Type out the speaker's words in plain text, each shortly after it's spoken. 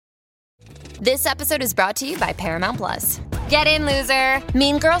This episode is brought to you by Paramount Plus. Get in, loser!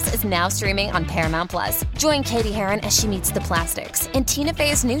 Mean Girls is now streaming on Paramount Plus. Join Katie Heron as she meets the plastics in Tina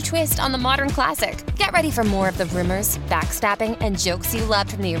Fey's new twist on the modern classic. Get ready for more of the rumors, backstabbing, and jokes you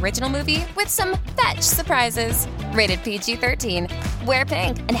loved from the original movie with some fetch surprises. Rated PG-13. Wear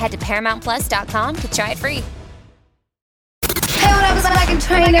pink and head to ParamountPlus.com to try it free. Hey, what up, it's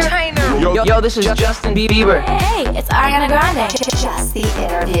Megan Trainor. Yo, this is Justin Bieber. Hey, it's Ariana Grande. Just the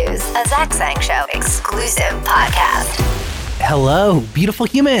Interviews, a Zach Sang Show exclusive podcast. Hello, beautiful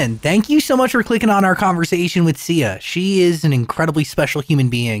human. Thank you so much for clicking on our conversation with Sia. She is an incredibly special human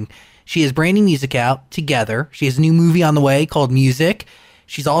being. She has brand new music out together. She has a new movie on the way called Music.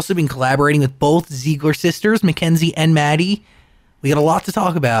 She's also been collaborating with both Ziegler sisters, Mackenzie and Maddie. We got a lot to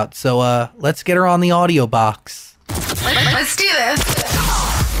talk about, so let's get her on the audio box. Let's do this.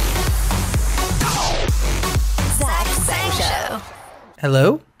 Zach Sang Show.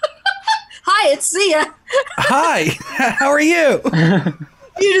 Hello? Hi, it's Sia. Hi, how are you?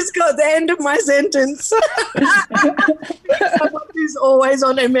 You just got the end of my sentence. Someone who's always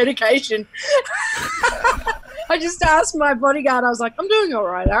on their medication. I just asked my bodyguard, I was like, I'm doing all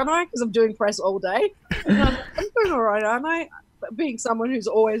right, aren't I? Because I'm doing press all day. I'm doing all right, aren't I? Being someone who's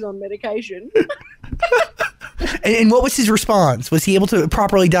always on medication. And what was his response? Was he able to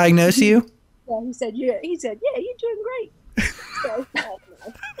properly diagnose you? Yeah, he said, yeah, you're doing great. So,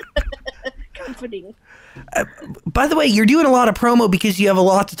 comforting. By the way, you're doing a lot of promo because you have a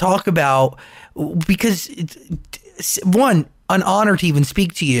lot to talk about. Because, one, an honor to even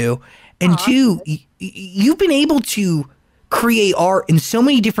speak to you. And two, you've been able to create art in so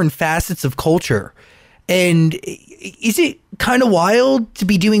many different facets of culture. And is it kind of wild to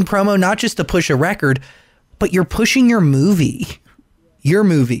be doing promo, not just to push a record, but you're pushing your movie? Your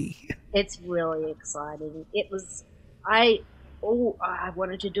movie. It's really exciting. It was, I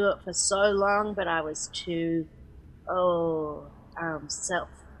wanted to do it for so long, but I was too, I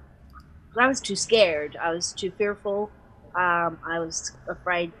was too scared. I was too fearful. I was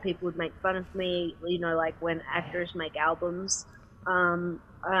afraid people would make fun of me, you know, like when actors make albums. And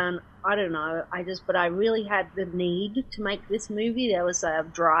I don't know, but I really had the need to make this movie. There was a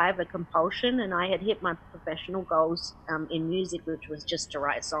drive, a compulsion, and I had hit my professional goals in music, which was just to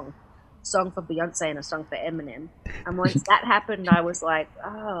write a song for Beyonce and a song for Eminem. And once that happened, I was like,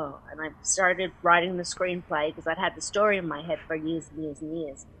 oh, and I started writing the screenplay because I'd had the story in my head for years and years and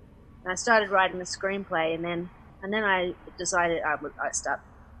years. And I started writing the screenplay, and then I decided I would start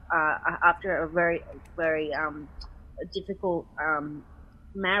after a very, very difficult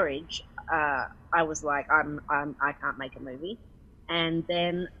marriage. I was like, I can't make a movie. And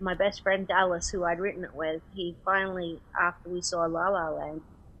then my best friend Dallas, who I'd written it with, he finally, after we saw La La Land,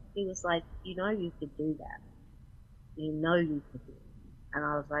 he was like, you know you could do that. You know you could do it. And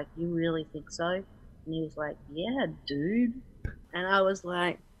I was like, you really think so? And he was like, yeah, dude. And I was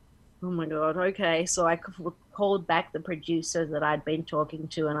like, oh my God, okay. So I called back the producer that I'd been talking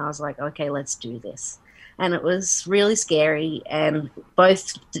to, and I was like, okay, let's do this. And it was really scary, and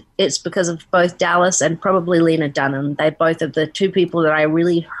it's because of both Dallas and probably Lena Dunham. They both are the two people that I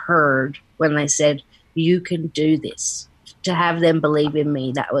really heard when they said, you can do this. To have them believe in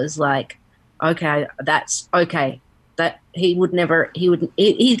me, that was like, okay, that's okay. That he'd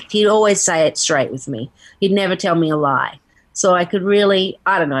always say it straight with me. He'd never tell me a lie. So I could really,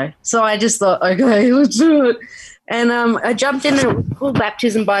 I don't know. So I just thought, okay, let's do it. And I jumped in and it was full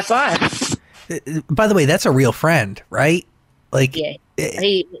baptism by fire. By the way, that's a real friend, right? Like, yeah,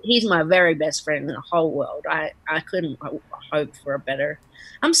 he's my very best friend in the whole world. I couldn't hope for a better.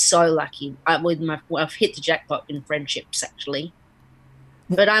 I'm so lucky. I've hit the jackpot in friendships, actually.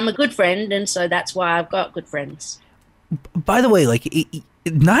 But I'm a good friend, and so that's why I've got good friends. By the way, like,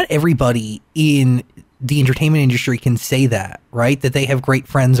 not everybody in the entertainment industry can say that, right? That they have great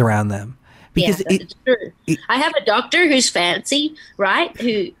friends around them. Because it's true. I have a doctor who's fancy, right?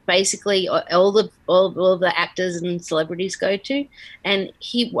 Who basically all the actors and celebrities go to, and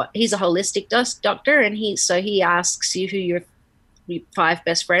he's a holistic doctor, and he asks you who your 5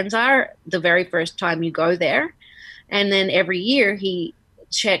 best friends are the very first time you go there, and then every year he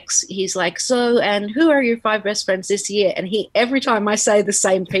checks. He's like, so, and who are your 5 best friends this year? And every time I say the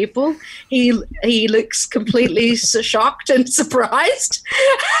same people, he looks completely shocked and surprised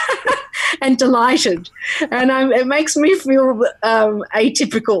and delighted, and it makes me feel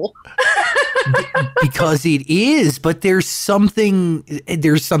atypical. Because it is, but there's something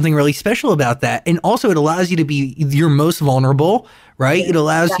really special about that, and also it allows you to be your most vulnerable, right? It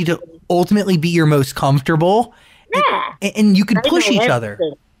allows you to ultimately be your most comfortable. Yeah. And you can push each other.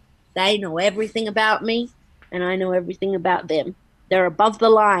 They know everything about me, and I know everything about them. They're above the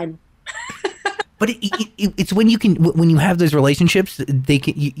line. But it's when you have those relationships,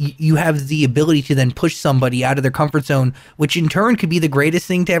 you have the ability to then push somebody out of their comfort zone, which in turn could be the greatest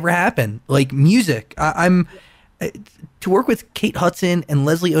thing to ever happen. Like music, I'm to work with Kate Hudson and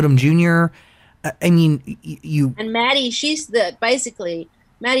Leslie Odom Jr. I mean, you and Maddie.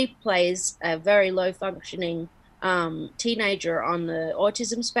 Maddie plays a very low functioning teenager on the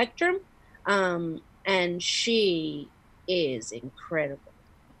autism spectrum, and she is incredible.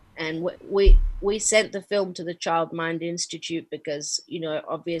 And we sent the film to the Child Mind Institute because,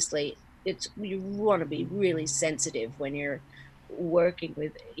 obviously you want to be really sensitive when you're working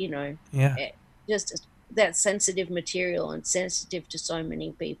with, just that sensitive material and sensitive to so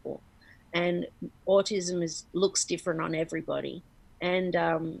many people. And autism looks different on everybody. And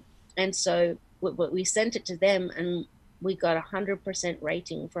so we sent it to them, and we got 100%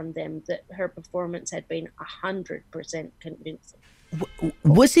 rating from them that her performance had been 100% convincing.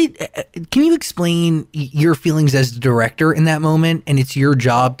 Was it? Can you explain your feelings as the director in that moment? And it's your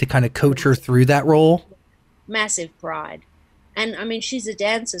job to kind of coach her through that role. Massive pride, and I mean, she's a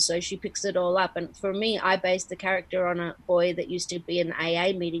dancer, so she picks it all up. And for me, I based the character on a boy that used to be in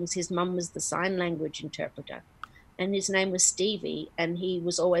AA meetings. His mum was the sign language interpreter, and his name was Stevie, and he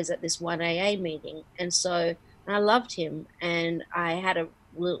was always at this one AA meeting. And so I loved him, and I had a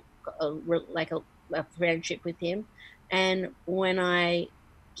friendship with him. And when I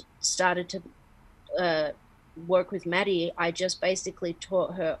started to work with Maddie, I just basically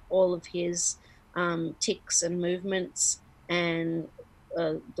taught her all of his tics and movements, and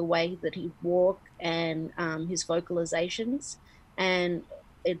the way that he walked, and his vocalizations. And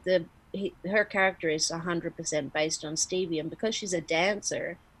her character is 100% based on Stevie. And because she's a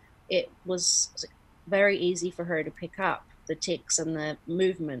dancer, it was very easy for her to pick up the tics and the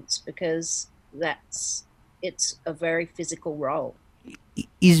movements, because it's a very physical role.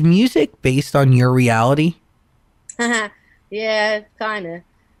 Is music based on your reality? Yeah, kind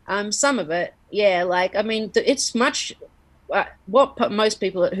of. Some of it, yeah. Like, I mean, it's much. What most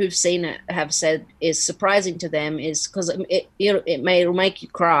people who've seen it have said is surprising to them is because it'll make you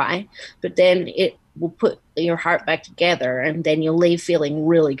cry, but then it will put your heart back together, and then you'll leave feeling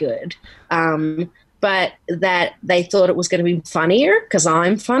really good. But that they thought it was going to be funnier because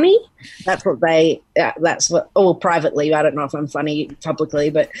I'm funny. That's what privately, I don't know if I'm funny publicly,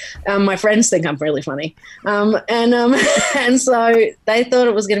 but my friends think I'm really funny. And so they thought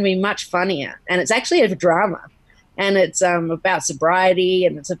it was going to be much funnier. And it's actually a drama. And it's about sobriety,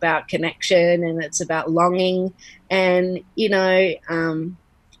 and it's about connection, and it's about longing, and, and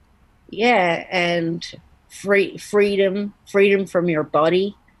freedom from your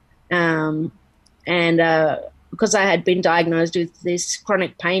body. And because I had been diagnosed with these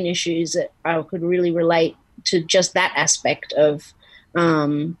chronic pain issues, that I could really relate to just that aspect of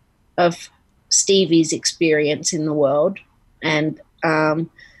Stevie's experience in the world. And I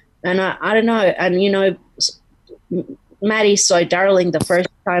don't know. And, Maddie's so darling. The first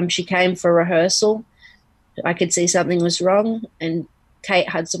time she came for rehearsal, I could see something was wrong, and Kate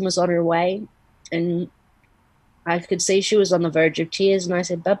Hudson was on her way, and I could see she was on the verge of tears. And I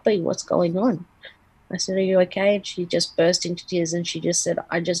said, "Bubby, what's going on?" I said, "Are you okay?" And she just burst into tears, and she just said,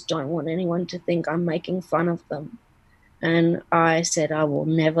 "I just don't want anyone to think I'm making fun of them." And I said, "I will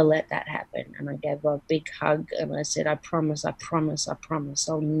never let that happen." And I gave her a big hug, and I said, I promise,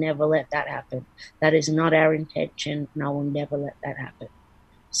 I'll never let that happen. That is not our intention, and I will never let that happen.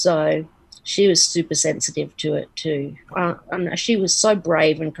 So she was super sensitive to it too. And she was so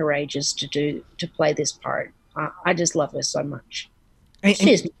brave and courageous to play this part. I just love her so much.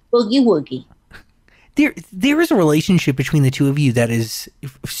 She's boogie woogie. There is a relationship between the two of you that is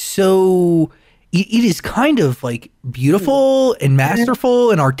so, it is kind of like beautiful and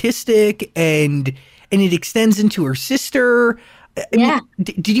masterful and artistic, and it extends into her sister. I mean,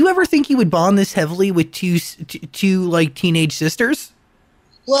 did you ever think you would bond this heavily with two like teenage sisters?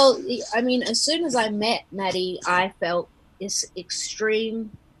 Well, I mean, as soon as I met Maddie, I felt this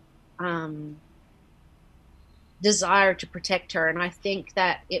extreme desire to protect her, and I think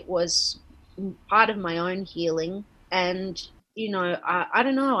that it was part of my own healing. And I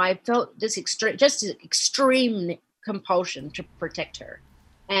don't know, I felt this extreme compulsion to protect her,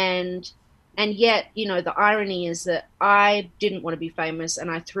 and yet the irony is that I didn't want to be famous, and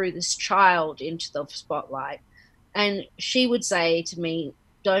I threw this child into the spotlight. And she would say to me,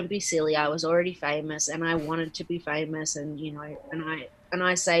 "Don't be silly, I was already famous, and I wanted to be famous." And and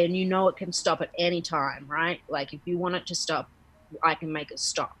I say, "And it can stop at any time, right? Like, if you want it to stop, I can make it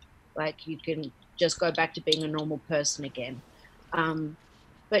stop. Like, you can just go back to being a normal person again."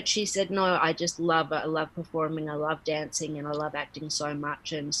 But she said, "No, I just love it. I love performing. I love dancing, and I love acting so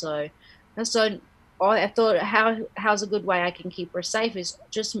much." And so I thought, how's a good way I can keep her safe is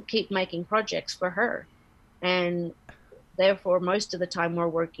just keep making projects for her, and therefore most of the time we're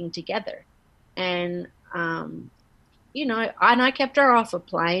working together, and you know, and I kept her off a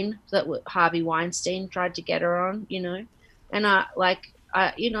plane that Harvey Weinstein tried to get her on, you know, and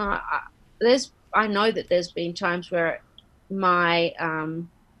you know, I know that there's been times where my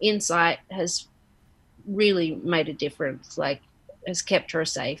insight has really made a difference, like has kept her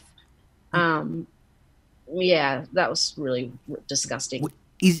safe. Yeah, that was really disgusting.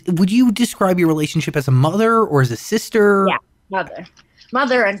 Would you describe your relationship as a mother or as a sister? Yeah,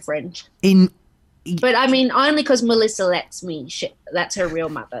 mother and friend. But I mean, only because Melissa lets me. That's her real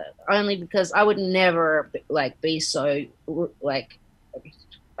mother. Only because I would never be so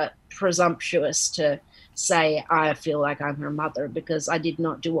presumptuous to say I feel like I'm her mother, because I did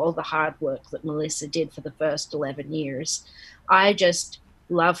not do all the hard work that Melissa did for the first 11 years. I just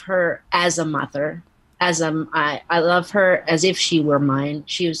love her as a mother. I love her as if she were mine.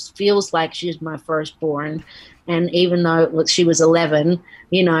 She feels like she's my firstborn, and even though she was 11,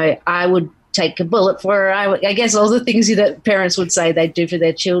 you know, I would take a bullet for her. I guess all the things that parents would say they do for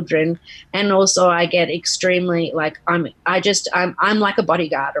their children. And also I get extremely I'm like a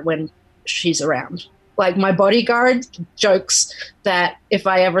bodyguard when she's around. Like, my bodyguard jokes that if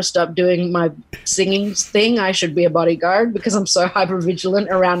I ever stop doing my singing thing, I should be a bodyguard because I'm so hypervigilant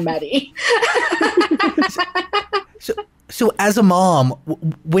around Maddie. So as a mom,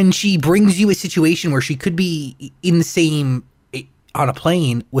 when she brings you a situation where she could be in the same on a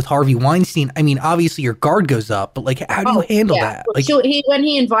plane with Harvey Weinstein, I mean, obviously your guard goes up, but how do you handle that? When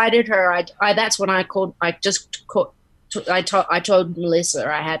he invited her, that's when I called. I told Melissa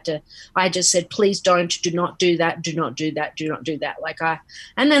I just said, please do not do that, do not do that, do not do that.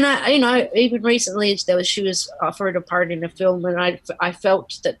 And then you know, even recently she was offered a part in a film, and I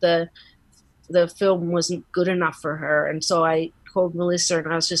felt that the film wasn't good enough for her, and so I called Melissa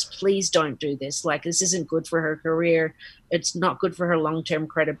and I was just, please don't do this. This isn't good for her career. It's not good for her long-term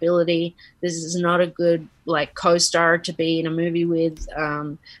credibility. This is not a good co-star to be in a movie with.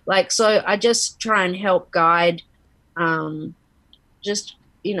 So I just try and help guide. Just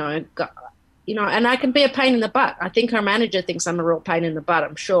you know, and I can be a pain in the butt. I think her manager thinks I'm a real pain in the butt,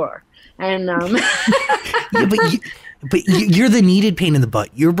 I'm sure. And yeah, but you're the needed pain in the butt.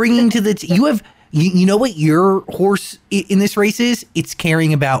 You're bringing to the you have. You know what your horse in this race is? It's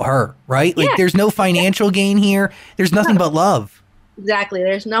caring about her, right? There's no financial gain here. There's nothing but love. Exactly.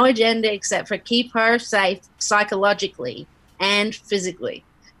 There's no agenda except for keep her safe psychologically and physically,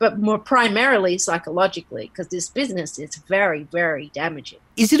 but more primarily psychologically, because this business is very, very damaging.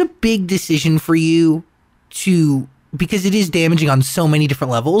 Is it a big decision for you because it is damaging on so many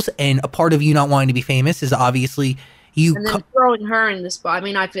different levels, and a part of you not wanting to be famous is obviously and then throwing her in the spot. I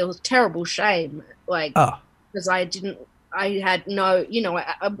mean, I feel terrible shame, because I had no, you know,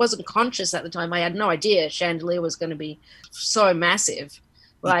 I wasn't conscious at the time. I had no idea Chandelier was going to be so massive.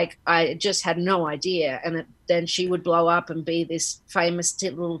 I just had no idea. And then she would blow up and be this famous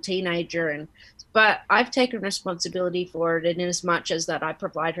little teenager. But I've taken responsibility for it in as much as that I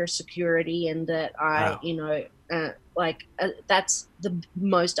provide her security, and that that's the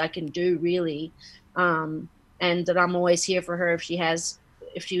most I can do, really. And that I'm always here for her if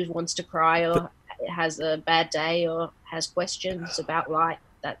she wants to cry or has a bad day or has questions about life.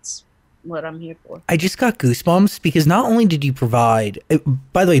 That's what I'm here for. I just got goosebumps because not only did you provide,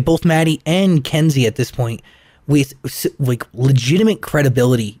 by the way, both Maddie and Kenzie at this point with legitimate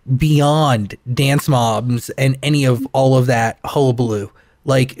credibility beyond Dance Moms and any of all of that hullabaloo,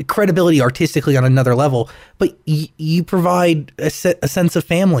 credibility artistically on another level, but you provide a sense of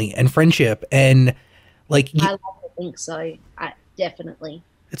family and friendship and I like to think so. Definitely.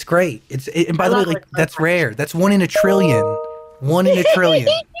 It's great. And by the way, that's rare. That's 1 in a trillion. 1 in a trillion.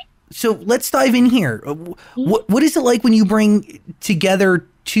 So let's dive in here. What is it like when you bring together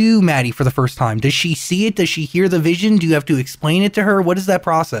to Maddie for the first time? Does she see it? Does she hear the vision? Do you have to explain it to her? What is that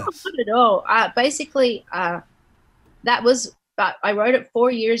process? Not at all. Basically, that was. I wrote it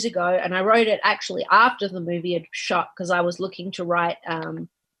 4 years ago, and I wrote it actually after the movie had shot, because I was looking to write an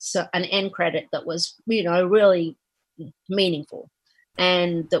end credit that was, you know, really meaningful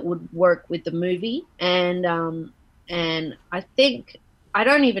and that would work with the movie. And I think, I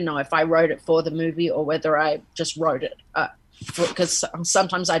don't even know if I wrote it for the movie or whether I just wrote it because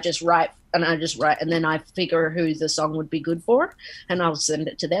sometimes I just write and then I figure who the song would be good for and I'll send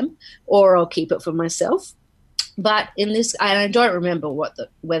it to them, or I'll keep it for myself. But in this, I don't remember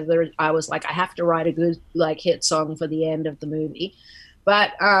whether I was like, I have to write a good hit song for the end of the movie.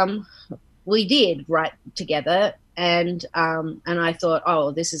 But we did write together, and I thought,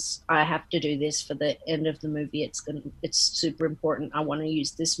 oh, I have to do this for the end of the movie. It's super important. I want to use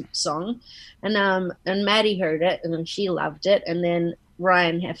this song, and Maddie heard it and then she loved it, and then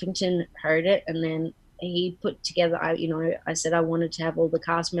Ryan Heffington heard it, and then he put together. I said I wanted to have all the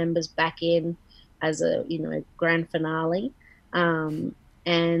cast members back in as a grand finale, and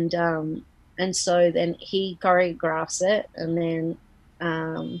so then he choreographs it, and then.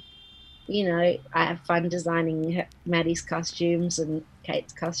 I have fun designing Maddie's costumes and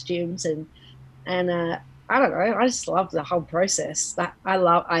Kate's costumes, and I don't know. I just love the whole process. I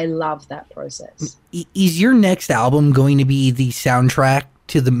love that process. Is your next album going to be the soundtrack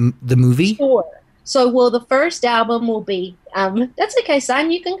to the movie? Sure. So, the first album will be. That's okay,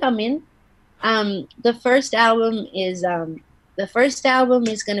 son. You can come in. The first album is going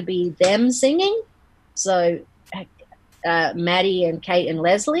to be them singing. So, Maddie and Kate and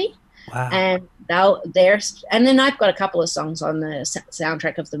Leslie. Wow. And and then I've got a couple of songs on the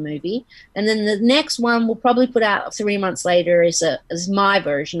soundtrack of the movie, and then the next one we'll probably put out 3 months later is my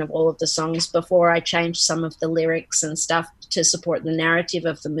version of all of the songs before I change some of the lyrics and stuff to support the narrative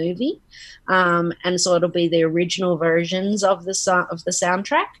of the movie, and so it'll be the original versions of the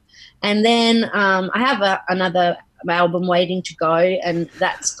soundtrack, and then I have another album waiting to go, and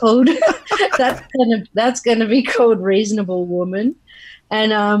that's called that's gonna be called Reasonable Woman.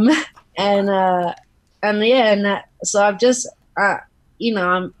 So I've just, I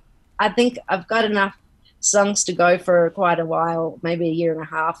think I've got enough songs to go for quite a while, maybe a year and a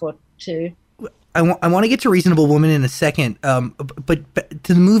half or two. I want to get to Reasonable Woman in a second, but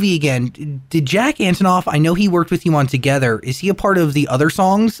to the movie again, did Jack Antonoff, I know he worked with you on Together, is he a part of the other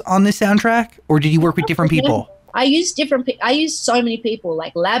songs on this soundtrack, or did you work with different people? I used so many people.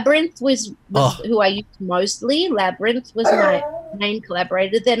 Like Labyrinth was who I used mostly. Labyrinth was my main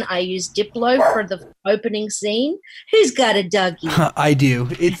collaborator. Then I used Diplo for the opening scene. Who's got a doggy? I do.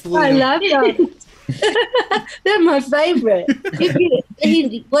 It's Liam. I love doggies. They're my favorite.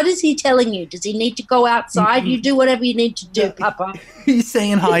 What is he telling you? Does he need to go outside? You do whatever you need to do, Papa. He's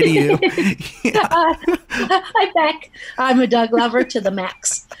saying hi to you. Hi, back. I'm a dog lover to the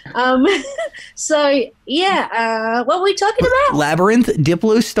max. What were we talking about? Labyrinth.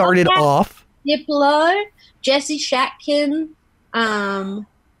 Diplo started off. Diplo, Jesse Shatkin,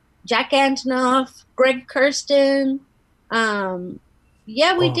 Jack Antonoff, Greg Kirsten.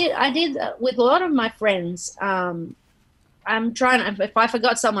 We did. I did with a lot of my friends. I'm trying. If I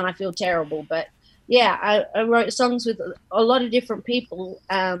forgot someone, I feel terrible. But yeah, I wrote songs with a lot of different people.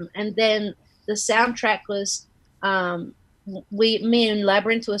 And then the soundtrack was me and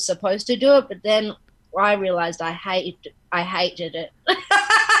Labyrinth were supposed to do it, but then I realized I hated it.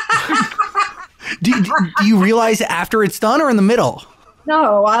 do you realize after it's done or in the middle?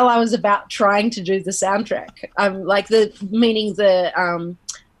 No, while I was about trying to do the soundtrack,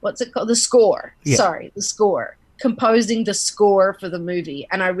 what's it called? The score. Yeah. Sorry, the score. Composing the score for the movie,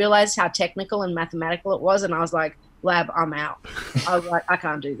 and I realized how technical and mathematical it was, and I was like, Lab, I'm out. I was like, I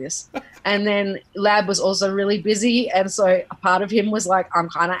can't do this. And then Lab was also really busy, and so a part of him was like, I'm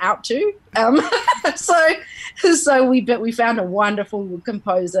kind of out too. So we found a wonderful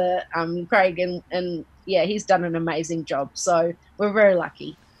composer, Craig, and yeah, he's done an amazing job. So we're very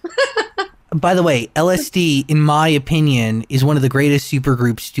lucky. By the way, LSD, in my opinion, is one of the greatest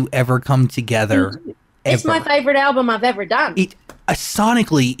supergroups to ever come together. It's my favorite album I've ever done.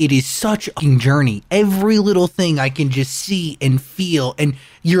 Sonically, it is such a journey. Every little thing I can just see and feel, and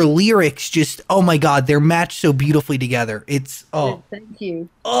your lyrics just, oh my God, they're matched so beautifully together. It's, oh. Thank you.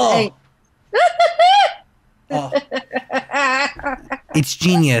 Oh. Oh. It's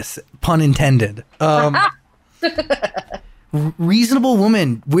genius, pun intended. Reasonable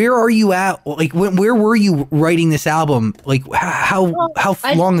Woman, where are you at? Like, where were you writing this album? Like, how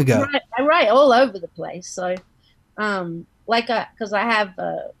long ago? I write all over the place. So, because I have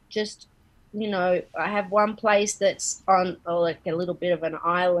I have one place that's on like a little bit of an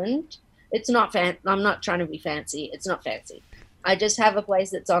island. It's not I'm not trying to be fancy. It's not fancy. I just have a place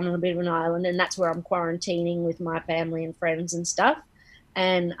that's on a bit of an island, and that's where I'm quarantining with my family and friends and stuff.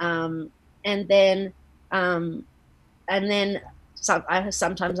 And then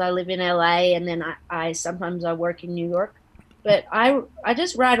sometimes I live in LA, and then I sometimes I work in New York. But I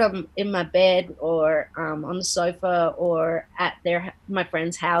just write them in my bed or on the sofa or at my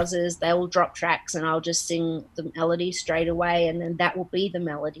friends' houses. They will drop tracks, and I'll just sing the melody straight away, and then that will be the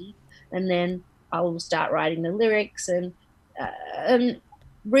melody. And then I will start writing the lyrics. And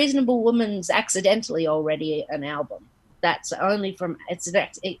Reasonable Woman's accidentally already an album. That's only from I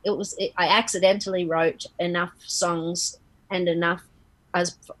accidentally wrote enough songs and enough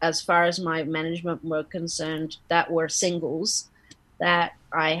as far as my management were concerned, that were singles, that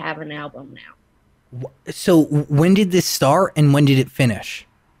I have an album now. So when did this start and when did it finish?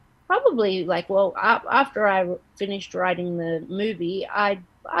 Probably after I finished writing the movie, I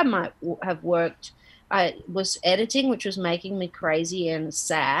might have worked. I was editing, which was making me crazy and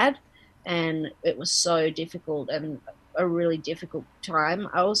sad, and it was so difficult and a really difficult time.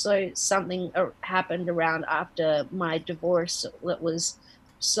 Also, something happened around after my divorce that was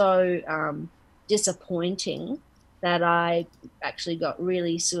so disappointing that I actually got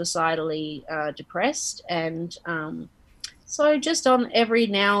really suicidally depressed. And so just on every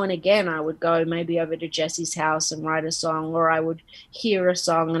now and again, I would go maybe over to Jesse's house and write a song, or I would hear a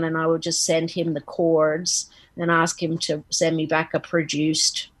song and then I would just send him the chords and ask him to send me back a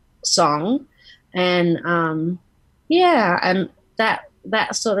produced song. And and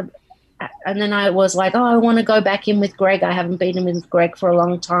that sort of, and then I was like, oh, I want to go back in with Greg. I haven't been in with Greg for a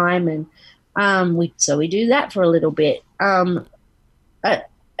long time. And we do that for a little bit.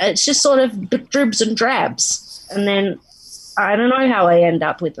 It's just sort of dribs and drabs. And then I don't know how I end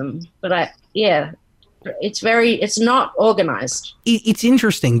up with them, but it's not organized. It's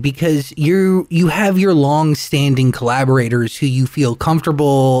interesting because you have your long-standing collaborators who you feel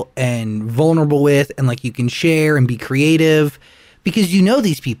comfortable and vulnerable with, and like you can share and be creative because you know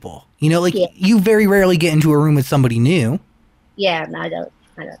these people. You very rarely get into a room with somebody new. Yeah, no, I don't.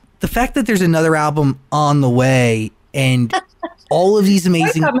 The fact that there's another album on the way and all of these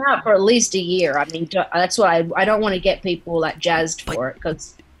amazing... It'll come out for at least a year. I mean, that's why I don't want to get people like jazzed for it,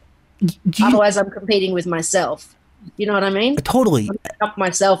 because otherwise I'm competing with myself. You know what I mean? Totally. I'm knock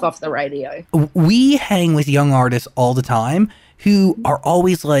myself off the radio. We hang with young artists all the time who are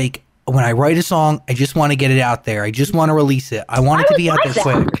always like, when I write a song, I just want to get it out there. I just want to release it. I want it to be out there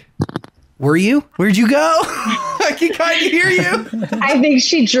quick. Were you? Where'd you go? I can kind of hear you. I think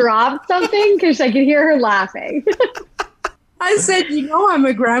she dropped something because I could hear her laughing. I said, I'm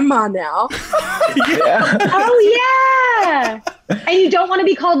a grandma now. Yeah. Oh, yeah. And you don't want to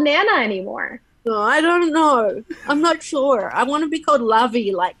be called Nana anymore. No, I don't know. I'm not sure. I want to be called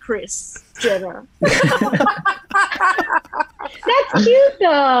Lovey like Kris Jenner. That's cute,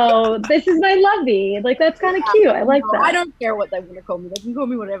 though. This is my Lovey. Like, that's kind of cute. I like that. I don't care what they want to call me. They can call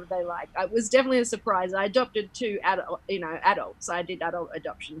me whatever they like. It was definitely a surprise. I adopted two adults. I did adult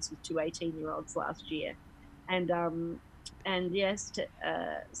adoptions with two 18-year-olds last year. And yes,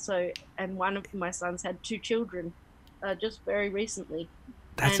 and one of my sons had two children just very recently.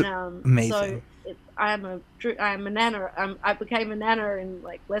 That's amazing. So I am a nana. I became a nana in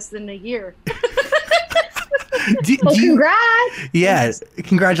like less than a year. Congrats! Yeah,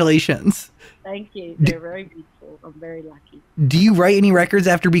 congratulations. Thank you. They're very beautiful. I'm very lucky. Do you write any records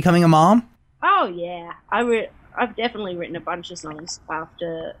after becoming a mom? Oh yeah, I've definitely written a bunch of songs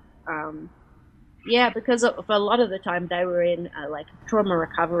after. Because for a lot of the time they were in like trauma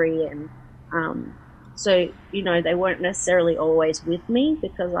recovery, and so they weren't necessarily always with me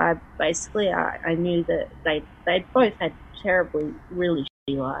because I knew that they both had terribly, really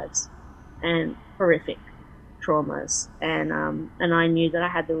shitty lives and horrific traumas, and I knew that I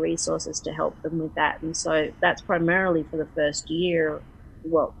had the resources to help them with that, and so that's primarily for the first year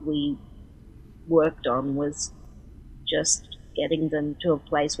what we worked on was just getting them to a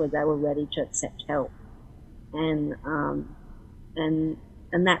place where they were ready to accept help, and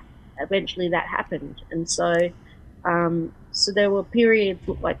that eventually that happened, and so there were periods,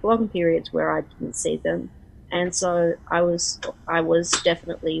 like long periods, where I didn't see them, and so I was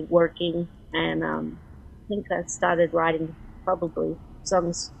definitely working, and I think I started writing probably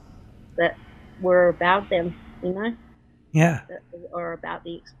songs that were about them, Yeah. Or about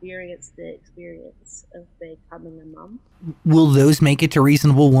the experience of becoming a mum. Will those make it to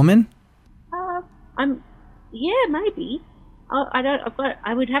Reasonable Woman? Maybe.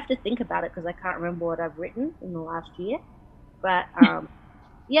 I would have to think about it because I can't remember what I've written in the last year. But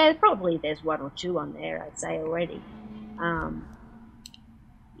probably there's one or two on there, I'd say already.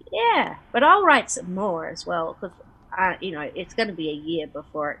 But I'll write some more as well because it's going to be a year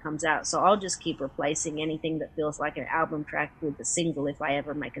before it comes out, so I'll just keep replacing anything that feels like an album track with a single if I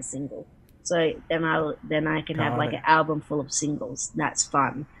ever make a single. So then I can have like an album full of singles. That's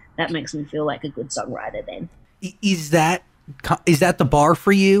fun. That makes me feel like a good songwriter then. Is that the bar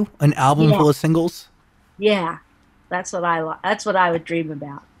for you? An album full of singles? Yeah, that's what I like. That's what I would dream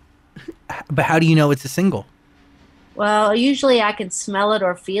about. But how do you know it's a single? Well, usually I can smell it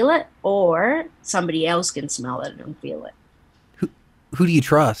or feel it, or somebody else can smell it and feel it. Who do you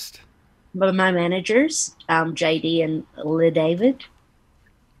trust? My managers, JD and Le David.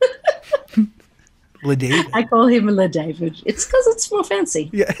 LaDavid. I call him LaDavid. It's because it's more fancy.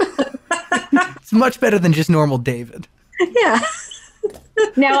 Yeah. It's much better than just normal David. Yeah.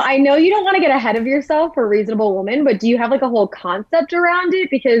 Now, I know you don't want to get ahead of yourself for Reasonable Woman, but do you have like a whole concept around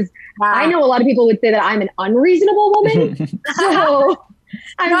it? Because I know a lot of people would say that I'm an unreasonable woman. So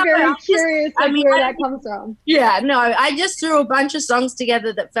I'm very curious where that comes from. Yeah, no, I just threw a bunch of songs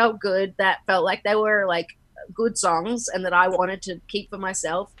together that felt good, that felt like they were like good songs and that I wanted to keep for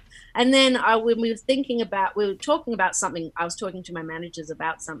myself. And then when we were talking about something, I was talking to my managers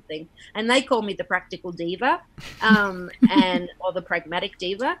about something, and they call me the practical diva, or the pragmatic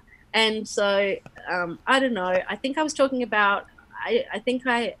diva. And so, I don't know, I think I was talking about, I think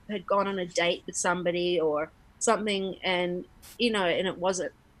I had gone on a date with somebody or something, and, and it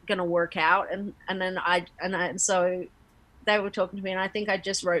wasn't going to work out. And so they were talking to me, and I think I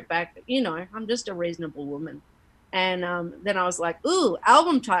just wrote back, I'm just a reasonable woman. And then I was like, ooh,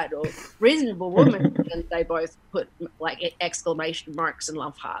 album title, Reasonable Woman. And they both put like exclamation marks and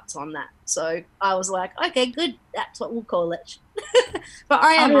love hearts on that. So I was like, okay, good. That's what we'll call it. But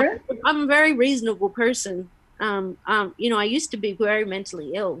I'm a very reasonable person. I used to be very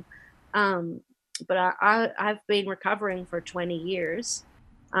mentally ill. But I've been recovering for 20 years.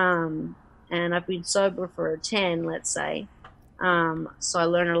 And I've been sober for 10, let's say. So I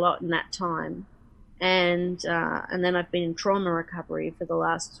learned a lot in that time. And then I've been in trauma recovery for the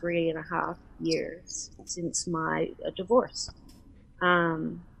last 3.5 years since my divorce.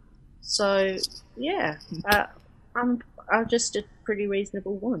 So yeah, I'm just a pretty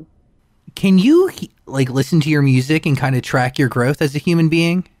reasonable woman. Can you listen to your music and kind of track your growth as a human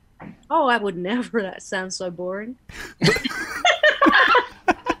being? Oh, I would never. That sounds so boring.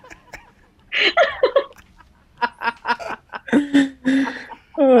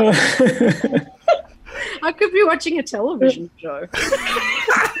 I could be watching a television show.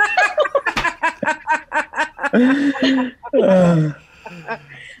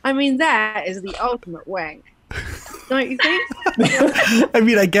 I mean, that is the ultimate wank. Don't you think? I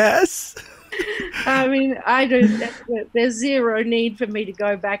mean, I guess. I mean, there's zero need for me to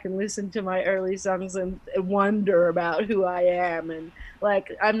go back and listen to my early songs and wonder about who I am. And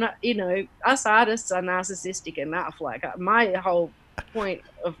like, I'm not, us artists are narcissistic enough. Like, my whole point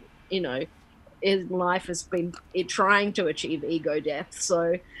of, in life has been trying to achieve ego death.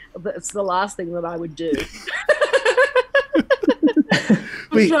 So it's the last thing that I would do.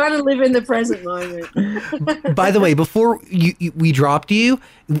 I'm trying to live in the present moment. By the way, before we dropped you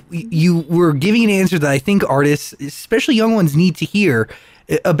were giving an answer that I think artists, especially young ones, need to hear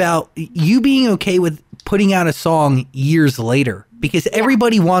about you being okay with putting out a song years later, because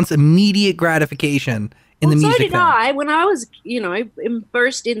everybody wants immediate gratification in the music. So did I. When I was,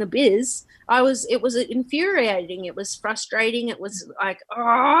 immersed in the biz, it was infuriating. It was frustrating. It was like,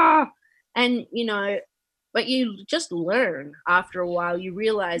 and, but you just learn after a while. You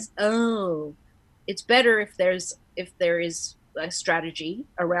realize, it's better if there is a strategy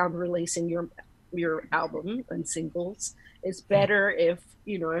around releasing your album and singles. It's better if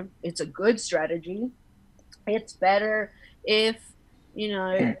it's a good strategy. It's better if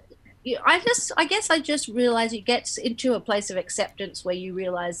I guess I just realized you get into a place of acceptance where you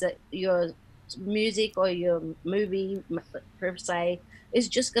realize that your music or your movie per se is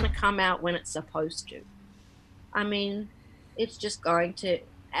just going to come out when it's supposed to. I mean, it's just going to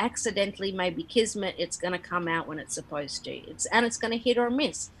accidentally, maybe kismet, it's going to come out when it's supposed to. It's going to hit or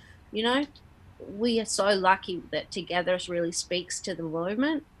miss. We are so lucky that Together really speaks to the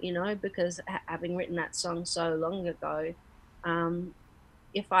moment, because having written that song so long ago,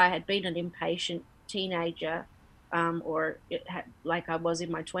 if I had been an impatient teenager, or like I was in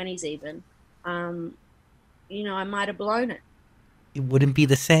my 20s even, I might have blown it. It wouldn't be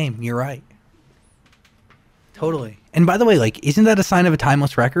the same. You're right. Totally. And by the way, isn't that a sign of a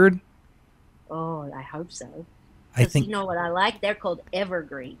timeless record? Oh, I hope so. I think, you know what I like? They're called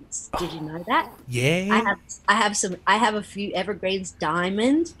evergreens. Did you know that? Yeah. I have a few evergreens.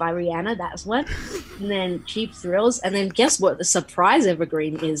 Diamond by Rihanna, that's one. And then Cheap Thrills. And then guess what the surprise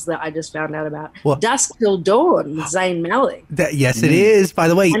evergreen is that I just found out about? What? Dusk Till Dawn with Zayn Malik. Yes, it is. By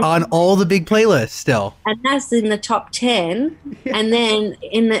the way, on all the big playlists still. And that's in the top 10. And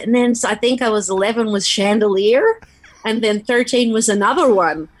then so I think I was 11 was Chandelier. And then 13 was another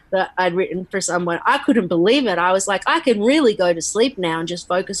one that I'd written for someone. I couldn't believe it. I was like, I can really go to sleep now and just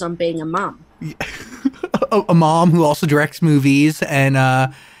focus on being a mum. A mom who also directs movies and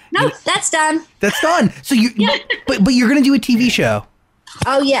no, that's done. That's done. So but you're gonna do a TV show.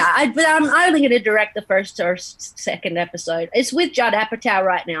 Oh yeah, but I'm only going to direct the first or second episode. It's with Judd Apatow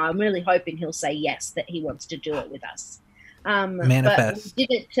right now. I'm really hoping he'll say yes, that he wants to do it with us. Manifest. But we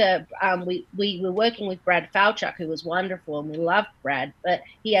did it to, we were working with Brad Falchuk, who was wonderful, and we loved Brad, but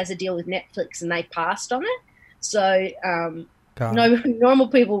he has a deal with Netflix and they passed on it. So no normal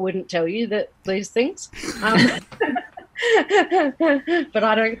people wouldn't tell you these things. But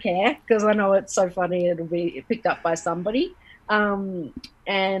I don't care because I know it's so funny. It'll be picked up by somebody. Well,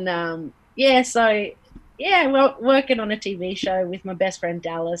 working on a TV show with my best friend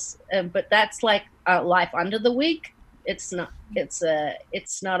Dallas, but that's like life under the wig. It's not. But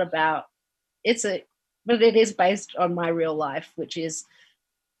it is based on my real life, which is,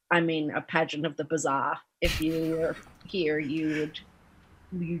 a pageant of the bizarre. If you were here, you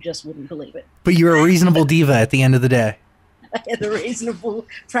just wouldn't believe it. But you're a reasonable diva at the end of the day. The reasonable,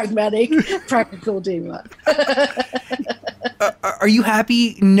 pragmatic, practical diva. Are you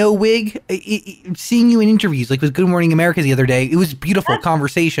happy? No wig? Seeing you in interviews, like with Good Morning America the other day, it was beautiful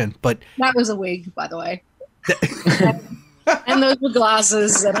conversation. But that was a wig, by the way. And those were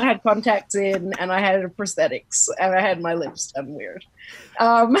glasses, and I had contacts in, and I had prosthetics, and I had my lips done weird.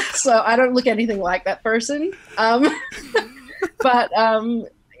 So I don't look anything like that person. But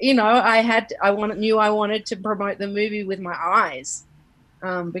knew I wanted to promote the movie with my eyes,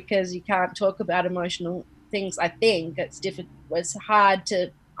 because you can't talk about emotional things. I think it's difficult. It's hard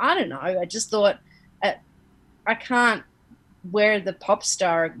to. I don't know. I just thought I can't wear the pop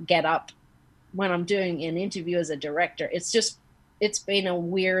star get up when I'm doing an interview as a director. It's been a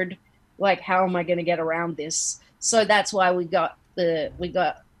weird, like, how am I going to get around this? So that's why we got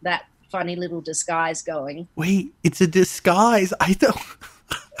that funny little disguise going. Wait, it's a disguise? I don't.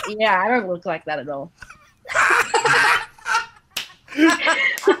 Yeah, I don't look like that at all.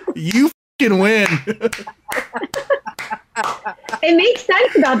 You fucking win. It makes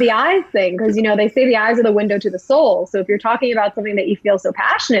sense about the eyes thing because, they say the eyes are the window to the soul. So if you're talking about something that you feel so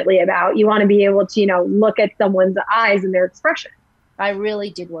passionately about, you want to be able to, look at someone's eyes and their expression. I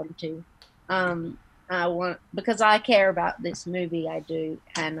really did want to. Because I care about this movie. I do.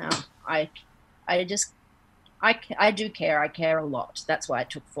 And I do care. I care a lot. That's why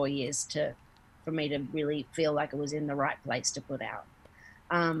it took 4 years for me to really feel like it was in the right place to put out.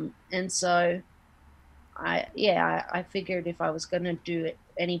 And so I figured if I was going to do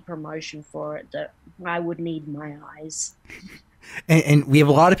any promotion for it, that I would need my eyes. And we have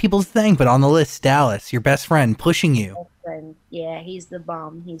a lot of people to thank, but on the list, Dallas, your best friend, pushing you. Yeah, he's the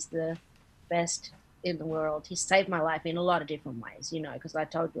bomb. He's the best in the world. He saved my life in a lot of different ways, because I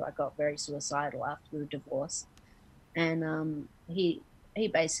told you I got very suicidal after the divorce. And he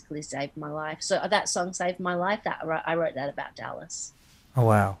basically saved my life. So that song saved my life. I wrote that about Dallas. Oh,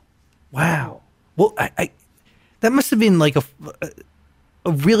 wow. Wow. Well, I that must have been like a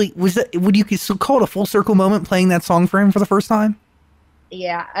really, would you call it a full circle moment playing that song for him for the first time?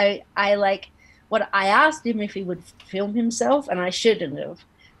 Yeah, I asked him if he would film himself, and I shouldn't have,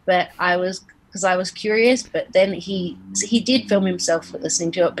 but because I was curious, but then he did film himself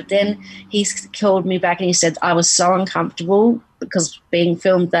listening to it, but then he called me back and he said I was so uncomfortable because being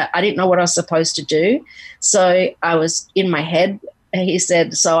filmed that I didn't know what I was supposed to do. So I was in my head. He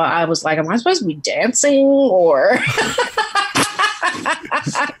said, so I was like, am I supposed to be dancing or?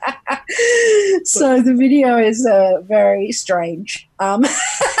 So the video is very strange.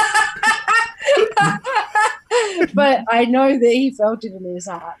 But I know that he felt it in his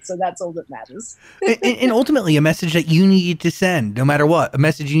heart, so that's all that matters. and ultimately, a message that you needed to send, no matter what, a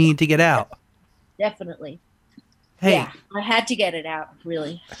message you needed to get out. Definitely. Hey. Yeah, I had to get it out,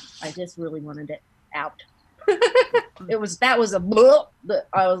 really. I just really wanted it out. That was a bleh that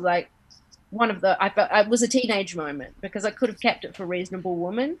I was like, I felt it was a teenage moment because I could have kept it for Reasonable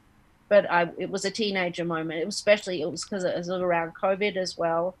Woman, but it was a teenager moment. It was because it was around COVID as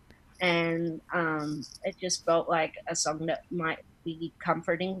well. And it just felt like a song that might be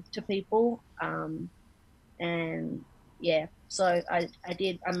comforting to people. And yeah, so I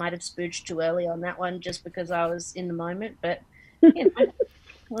might have spooched too early on that one just because I was in the moment, but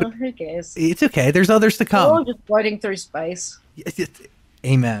well, who cares? It's okay. There's others to come. We're all just floating through space.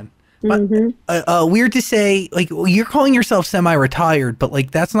 Amen. Mm-hmm. But weird to say, like, you're calling yourself semi-retired, but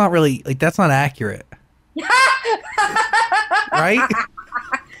like that's not really that's not accurate, right?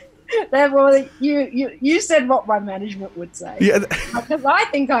 Well, you said what my management would say. Yeah, because I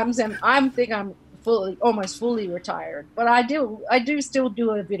think I'm almost fully retired, but I do still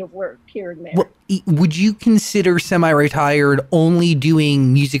do a bit of work here and there. Well, would you consider semi-retired only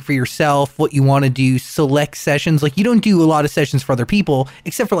doing music for yourself? What you want to do, select sessions? Like you don't do a lot of sessions for other people,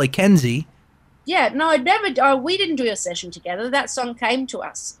 except for like Kenzie. Yeah, no, I never. We didn't do a session together. That song came to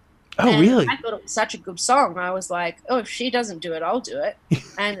us. Oh, And really? I thought it was such a good song. I was like, oh, if she doesn't do it, I'll do it.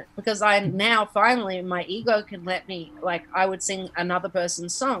 And because I now finally, my ego can let me, like, I would sing another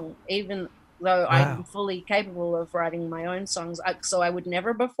person's song, even though I'm fully capable of writing my own songs. So I would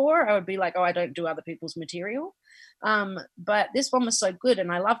never before. I would be like, oh, I don't do other people's material. But this one was so good,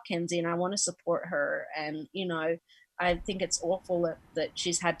 and I love Kenzie, and I want to support her. And, you know, I think it's awful that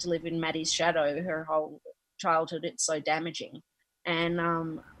she's had to live in Maddie's shadow her whole childhood. It's so damaging. And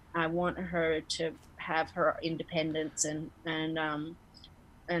I want her to have her independence and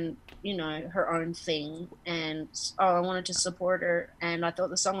you know, her own thing. And I wanted to support her, and I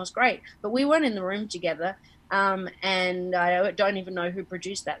thought the song was great. But we weren't in the room together, and I don't even know who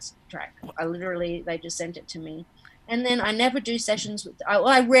produced that track. They just sent it to me. And then I never do sessions with.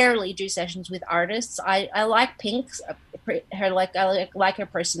 I rarely do sessions with artists. I like Pink's I like her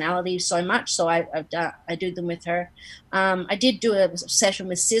personality so much, so I do them with her. I did do a session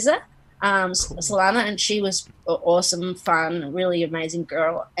with SZA, Solana, and she was awesome, fun, really amazing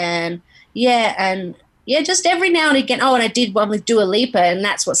girl. And just every now and again. Oh, and I did one with Dua Lipa, and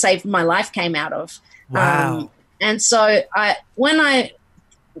that's what Saved My Life came out of. Wow. And so I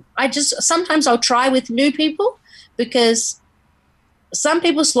just sometimes I'll try with new people, because some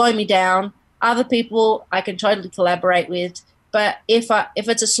people slow me down, other people I can totally collaborate with. But if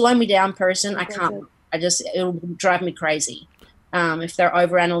it's a slow me down person, I can't. It'll drive me crazy. If they're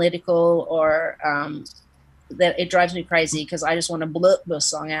over analytical or that it drives me crazy, because I just want to blurt the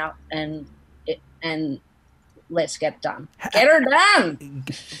song out and let's get done. Get her done.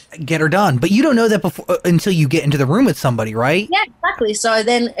 Get her done. But you don't know that before until you get into the room with somebody, right? Yeah, exactly. So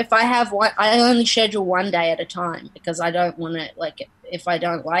then if I have one, I only schedule one day at a time, because I don't want to, like, if I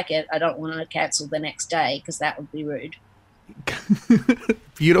don't like it, I don't want to cancel the next day, because that would be rude.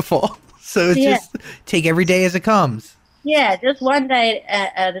 Beautiful. So it's just take every day as it comes. Yeah, just one day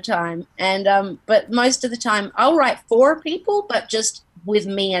at a time. And but most of the time I'll write for people, but just with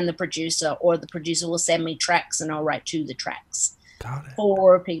me and the producer, or the producer will send me tracks and I'll write to the tracks. Got it.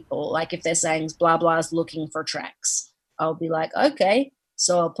 For people. Like if they're saying blah blah's looking for tracks, I'll be like, okay.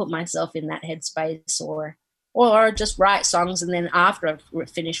 So I'll put myself in that headspace, or just write songs, and then after I've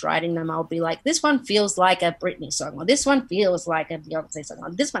finished writing them, I'll be like, this one feels like a Britney song, or this one feels like a Beyonce song,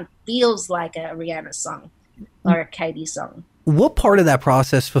 or this one feels like a Rihanna song, or a Katy song. What part of that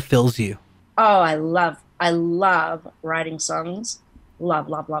process fulfills you? Oh, I love writing songs. Love.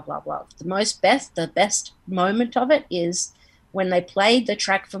 The best moment of it is when they played the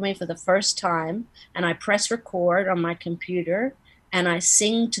track for me for the first time, and I press record on my computer and I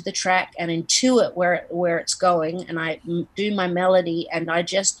sing to the track and intuit where it's going, and I do my melody, and I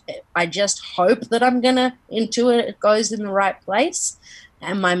just hope that I'm gonna intuit it goes in the right place,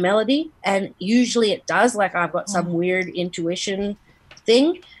 and my melody, and usually it does. Like I've got some weird intuition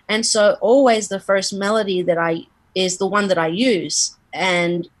thing, and so always the first melody that is the one that I use,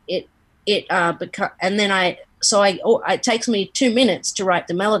 and it takes me 2 minutes to write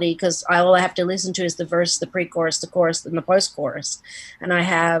the melody, because all I have to listen to is the verse, the pre-chorus, the chorus, and the post-chorus, and I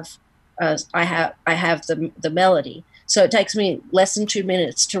have the melody. So it takes me less than 2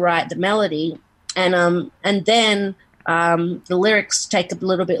 minutes to write the melody, and then the lyrics take a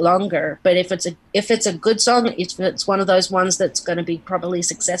little bit longer. But if it's a good song, if it's one of those ones that's going to be probably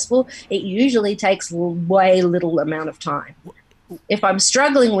successful, it usually takes way little amount of time. If I'm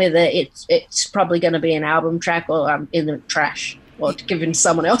struggling with it, it's probably going to be an album track, or I'm in the trash, or given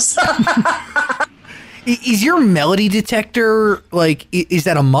someone else. Is your melody detector, like, is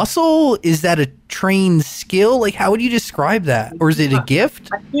that a muscle? Is that a trained skill? Like, how would you describe that? Or is it a gift?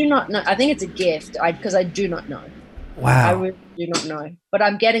 I do not know. I think it's a gift, because I do not know. Wow. I really do not know. But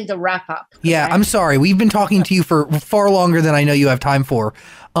I'm getting the wrap up. Yeah, I'm sorry. We've been talking to you for far longer than I know you have time for.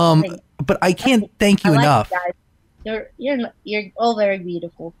 But I can't thank you enough. You're all very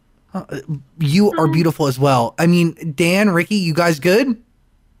beautiful. You are beautiful as well. I mean, Dan, Ricky, you guys good?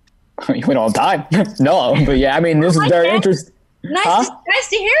 We don't have time. No, but yeah, I mean, this is very interesting. Nice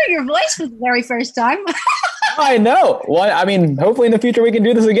to hear your voice for the very first time. I know. Well, I mean, hopefully in the future we can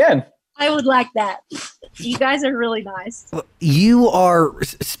do this again. I would like that. You guys are really nice. You are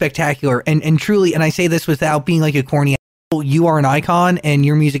spectacular, and truly, and I say this without being like a corny asshole, you are an icon, and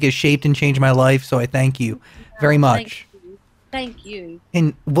your music has shaped and changed my life, so I thank you very much. Thank you.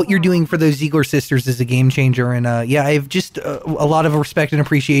 And what you're doing for those Ziegler sisters is a game changer, and I have just a lot of respect and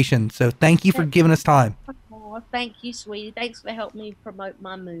appreciation, so thank you for giving us time. Oh, thank you, sweetie. Thanks for helping me promote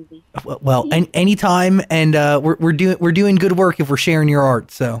my movie. Well, anytime, and we're doing good work if we're sharing your art.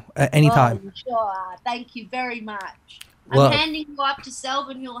 So anytime. Oh, sure. Thank you very much. Well, I'm handing you up to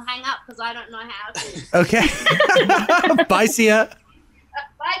Selvin, who'll hang up because I don't know how to. Okay. Bye, Sia.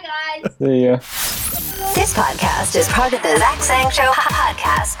 Bye, guys. See ya. This podcast is part of the Zach Sang Show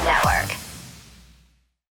Podcast Network.